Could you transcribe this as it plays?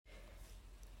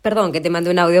Perdón que te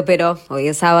mandé un audio, pero hoy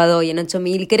es sábado y en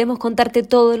 8000 queremos contarte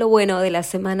todo lo bueno de la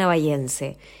Semana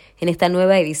Bahiense. En esta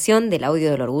nueva edición del Audio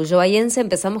del Orgullo Bahiense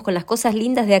empezamos con las cosas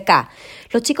lindas de acá.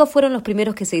 Los chicos fueron los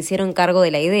primeros que se hicieron cargo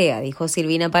de la idea, dijo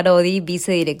Silvina Parodi,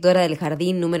 vicedirectora del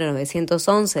Jardín número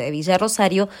 911 de Villa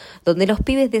Rosario, donde los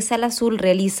pibes de Sala Azul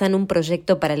realizan un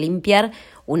proyecto para limpiar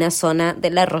una zona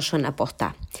del arroyo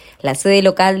Naposta. La sede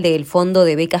local del Fondo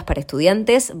de Becas para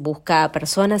Estudiantes busca a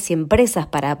personas y empresas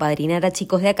para apadrinar a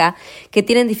chicos de acá que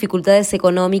tienen dificultades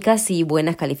económicas y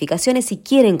buenas calificaciones y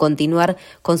quieren continuar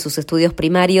con sus estudios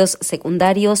primarios,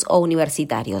 secundarios o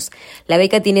universitarios. La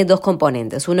beca tiene dos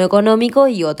componentes, uno económico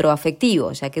y otro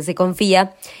afectivo, ya que se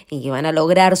confía en que van a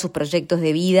lograr sus proyectos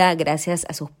de vida gracias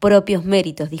a sus propios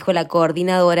méritos, dijo la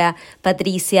coordinadora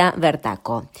Patricia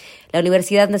Bertaco. La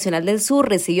Universidad Nacional del Sur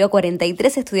recibió a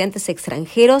 43 estudiantes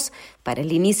extranjeros para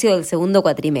el inicio del segundo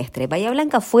cuatrimestre. Bahía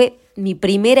Blanca fue mi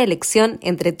primera elección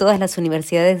entre todas las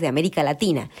universidades de América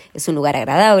Latina. Es un lugar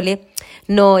agradable,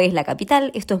 no es la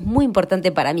capital, esto es muy importante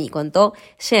para mí, contó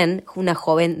Jen, una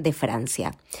joven de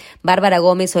Francia. Bárbara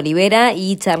Gómez Olivera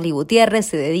y Charlie Gutiérrez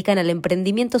se dedican al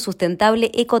emprendimiento sustentable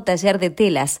Ecotaller de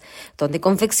Telas, donde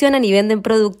confeccionan y venden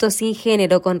productos sin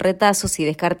género con retazos y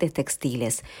descartes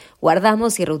textiles.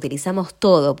 Guardamos y reutilizamos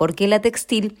todo, porque la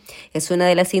textil es una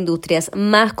de las industrias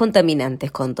más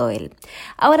contaminantes, contó él.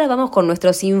 Ahora vamos con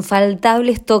nuestros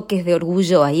infaltables toques de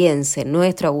orgullo bahiense.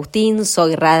 Nuestro Agustín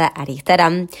Soyrada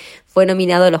Aristarán fue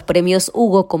nominado a los premios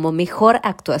Hugo como mejor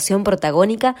actuación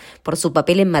protagónica por su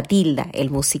papel en Matilda, el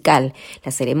musical.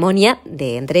 La ceremonia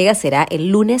de entrega será el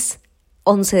lunes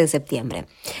 11 de septiembre.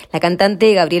 La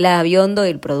cantante Gabriela Aviondo y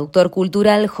el productor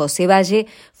cultural José Valle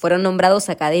fueron nombrados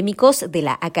académicos de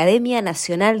la Academia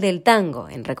Nacional del Tango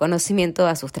en reconocimiento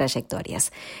a sus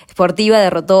trayectorias. Sportiva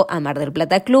derrotó a Mar del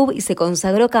Plata Club y se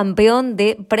consagró campeón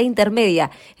de preintermedia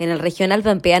en el Regional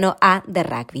Pampeano A de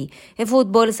rugby. En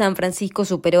fútbol, San Francisco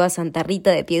superó a Santa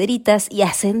Rita de Piedritas y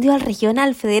ascendió al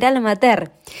Regional Federal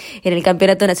Amateur. En el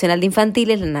Campeonato Nacional de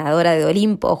Infantiles, la nadadora de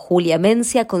Olimpo, Julia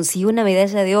Mencia, consiguió una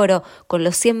medalla de oro con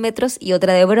los 100 metros y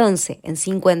otra de bronce en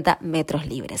 50 metros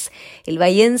libres. El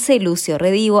bahiense Lucio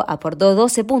Redivo aportó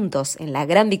 12 puntos en la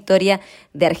gran victoria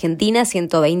de Argentina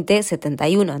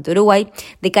 120-71 ante Uruguay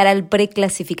de cara al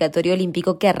preclasificatorio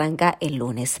olímpico que arranca el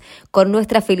lunes. Con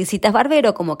nuestra Felicitas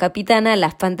Barbero como capitana,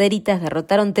 las Panteritas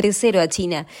derrotaron 3-0 a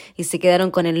China y se quedaron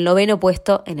con el 9º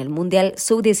puesto en el Mundial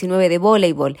Sub-19 de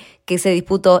voleibol que se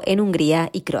disputó en Hungría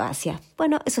y Croacia.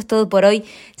 Bueno, eso es todo por hoy.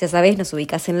 Ya sabés, nos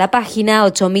ubicás en la página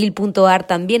 8000.ar,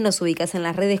 también nos ubicás en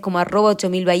las redes como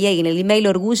 @8000bahía y en el email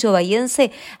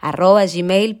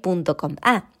orgullobahiense@gmail.com.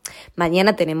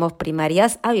 Mañana tenemos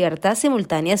primarias abiertas,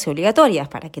 simultáneas y obligatorias.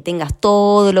 Para que tengas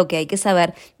todo lo que hay que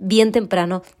saber bien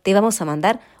temprano, te vamos a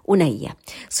mandar una guía.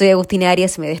 Soy Agustina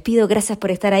Arias, me despido, gracias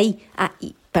por estar ahí.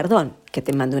 Y perdón que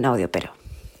te mande un audio, pero